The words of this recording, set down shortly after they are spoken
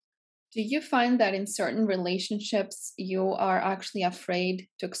Do you find that in certain relationships, you are actually afraid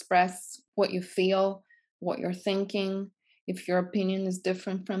to express what you feel, what you're thinking, if your opinion is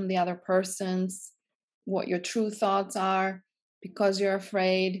different from the other person's, what your true thoughts are, because you're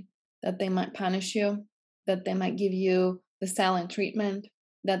afraid that they might punish you, that they might give you the silent treatment,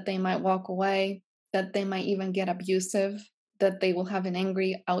 that they might walk away, that they might even get abusive, that they will have an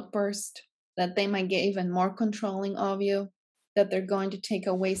angry outburst, that they might get even more controlling of you, that they're going to take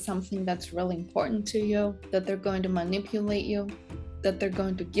away something that's really important to you, that they're going to manipulate you, that they're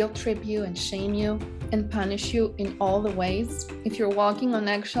going to guilt trip you and shame you and punish you in all the ways. If you're walking on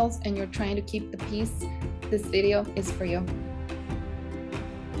eggshells and you're trying to keep the peace, this video is for you.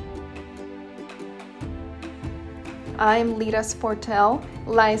 I'm Lita Sportel,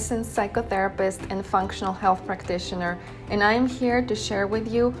 licensed psychotherapist and functional health practitioner, and I'm here to share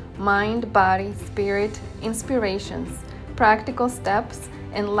with you mind, body, spirit, inspirations, practical steps,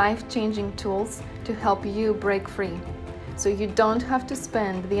 and life-changing tools to help you break free, so you don't have to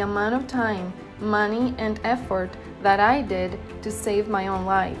spend the amount of time, money, and effort that I did to save my own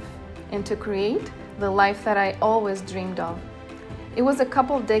life and to create the life that I always dreamed of. It was a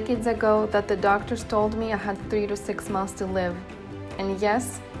couple of decades ago that the doctors told me I had 3 to 6 months to live. And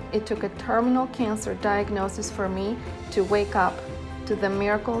yes, it took a terminal cancer diagnosis for me to wake up to the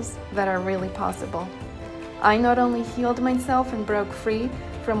miracles that are really possible. I not only healed myself and broke free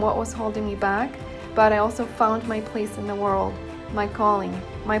from what was holding me back, but I also found my place in the world, my calling,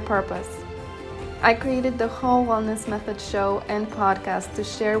 my purpose. I created the Whole Wellness Method show and podcast to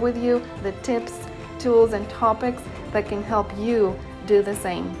share with you the tips, tools, and topics that can help you do the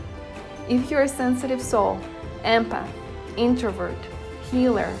same. If you're a sensitive soul, empath, introvert,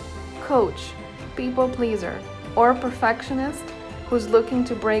 healer, coach, people pleaser, or perfectionist who's looking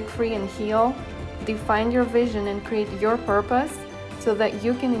to break free and heal, define your vision and create your purpose so that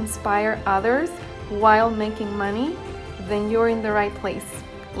you can inspire others while making money, then you're in the right place.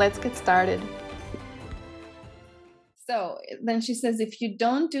 Let's get started. So then she says, if you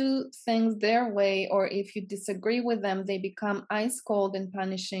don't do things their way, or if you disagree with them, they become ice cold and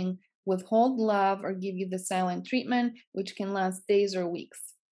punishing, withhold love, or give you the silent treatment, which can last days or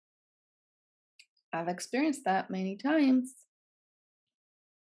weeks. I've experienced that many times.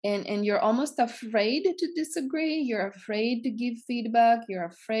 And you're almost afraid to disagree. You're afraid to give feedback. You're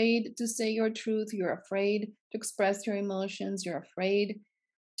afraid to say your truth. You're afraid to express your emotions. You're afraid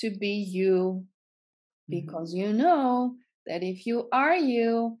to be you. Because you know that if you are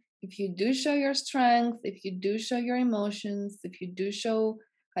you, if you do show your strength, if you do show your emotions, if you do show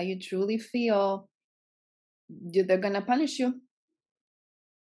how you truly feel, they're going to punish you.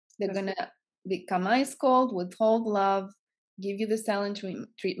 They're going to become ice cold, withhold love, give you the silent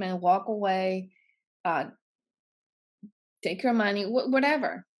treatment, walk away, take your money,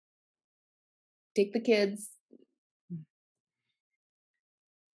 whatever. Take the kids.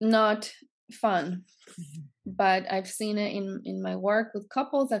 Not fun. But I've seen it in my work with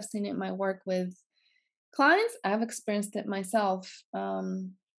couples. I've seen it in my work with clients. I've experienced it myself.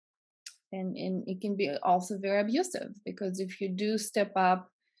 And it can be also very abusive, because if you do step up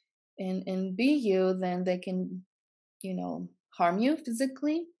and be you, then they can, harm you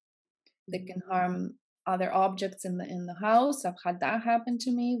physically. They can harm other objects in the house. I've had that happen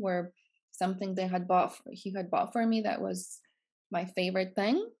to me, where something he had bought for me that was my favorite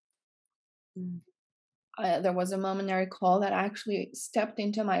thing. There was a moment I recall that I actually stepped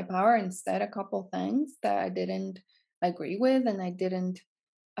into my power and said a couple things that I didn't agree with and I didn't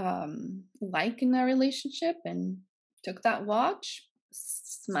like in a relationship, and took that watch,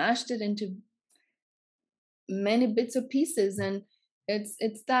 smashed it into many bits of pieces. And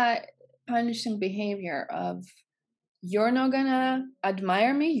it's that punishing behavior of, you're not gonna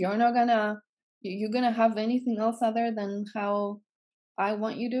admire me, you're gonna have anything else other than how I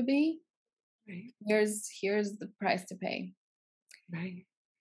want you to be. Right. Here's the price to pay. Right.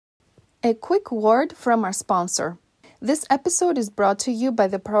 A quick word from our sponsor. This episode is brought to you by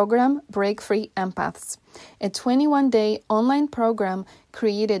the program Break Free Empaths, a 21-day online program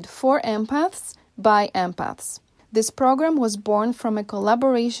created for empaths by empaths. This program was born from a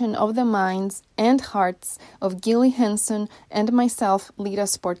collaboration of the minds and hearts of Gilly Henson and myself, Lita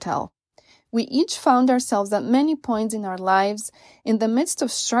Sportel. We each found ourselves at many points in our lives in the midst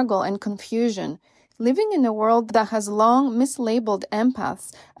of struggle and confusion, living in a world that has long mislabeled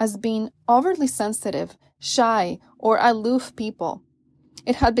empaths as being overly sensitive, shy, or aloof people.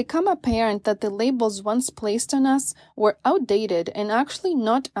 It had become apparent that the labels once placed on us were outdated and actually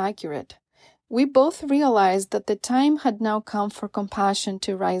not accurate. We both realized that the time had now come for compassion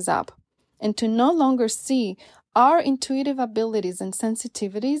to rise up, and to no longer see our intuitive abilities and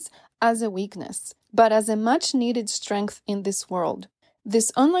sensitivities as a weakness, but as a much-needed strength in this world.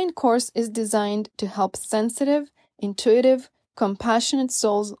 This online course is designed to help sensitive, intuitive, compassionate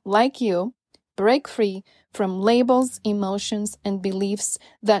souls like you break free from labels, emotions, and beliefs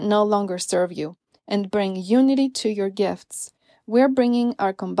that no longer serve you, and bring unity to your gifts. We're bringing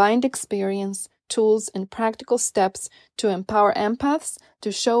our combined experience, tools, and practical steps to empower empaths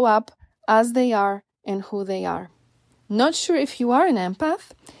to show up as they are and who they are. Not sure if you are an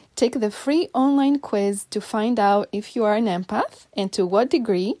empath? Take the free online quiz to find out if you are an empath and to what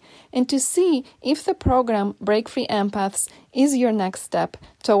degree, and to see if the program Break Free Empaths is your next step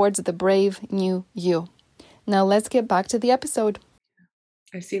towards the brave new you. Now let's get back to the episode.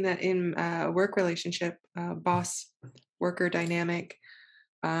 I've seen that in a work relationship, boss-worker dynamic.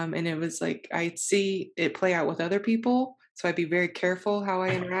 And it was like, I'd see it play out with other people. So I'd be very careful how I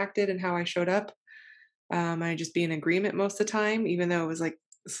interacted and how I showed up. I'd just be in agreement most of the time, even though it was like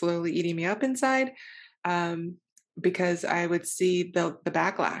slowly eating me up inside. Because I would see the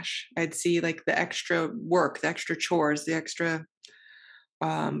backlash. I'd see like the extra work, the extra chores, the extra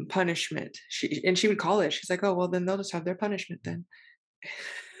punishment. She would call it. She's like, oh, well, then they'll just have their punishment then.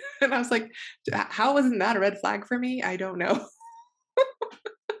 And I was like, how wasn't that a red flag for me? I don't know.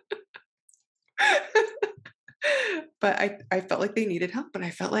 But I felt like they needed help, and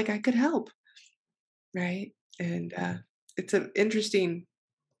I felt like I could help. Right. And it's a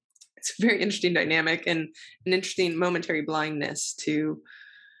very interesting dynamic, and an interesting momentary blindness to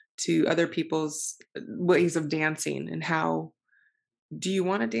other people's ways of dancing. And how do you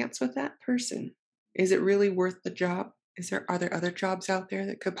want to dance with that person? Is it really worth the job? Are there other jobs out there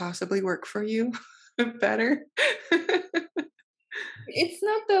that could possibly work for you better? It's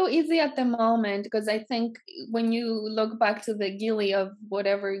not so easy at the moment, because I think when you look back to the Gili of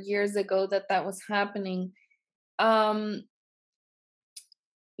whatever years ago that was happening,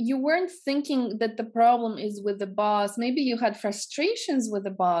 you weren't thinking that the problem is with the boss. Maybe you had frustrations with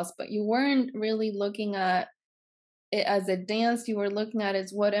the boss, but you weren't really looking at it as a dance. You were looking at it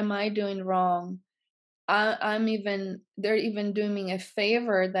as, what am I doing wrong? They're even doing me a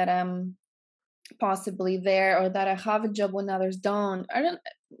favor that I'm possibly there, or that I have a job when others don't. I'm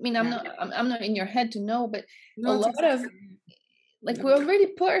not in your head to know, but No, a lot of, like, we already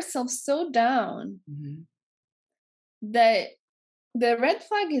put ourselves so down that the red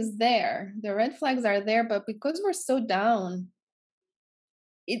flag is there. The red flags are there, but because we're so down,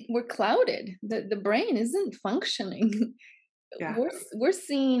 we're clouded. The brain isn't functioning. Yeah. We're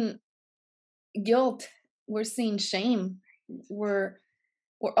seeing guilt. We're seeing shame. We're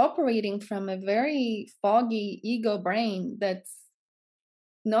operating from a very foggy ego brain that's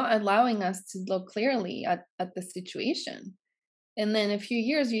not allowing us to look clearly at the situation. And then a few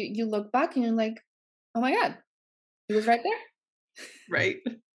years, you look back and you're like, oh my God, he was right there. Right.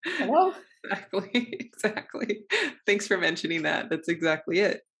 Hello. Exactly. Thanks for mentioning that. That's exactly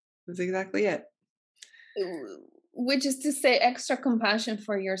it. Which is to say, extra compassion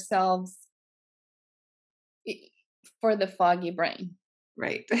for yourselves, for the foggy brain.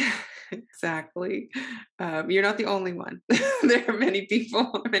 Right. Exactly. You're not the only one. There are many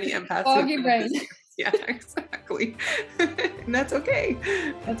people, many empaths. Foggy brain. Yeah, exactly. And that's okay.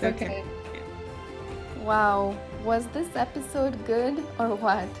 That's okay. Wow. Was this episode good or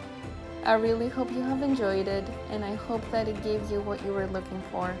what? I really hope you have enjoyed it, and I hope that it gave you what you were looking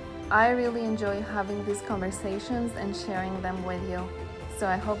for. I really enjoy having these conversations and sharing them with you, so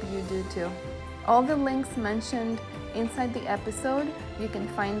I hope you do too. All the links mentioned inside the episode, you can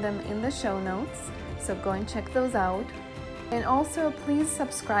find them in the show notes, so go and check those out. And also, please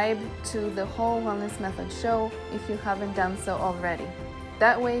subscribe to the Whole Wellness Method show if you haven't done so already.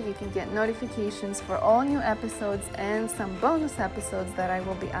 That way you can get notifications for all new episodes and some bonus episodes that I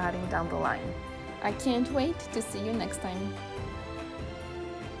will be adding down the line. I can't wait to see you next time.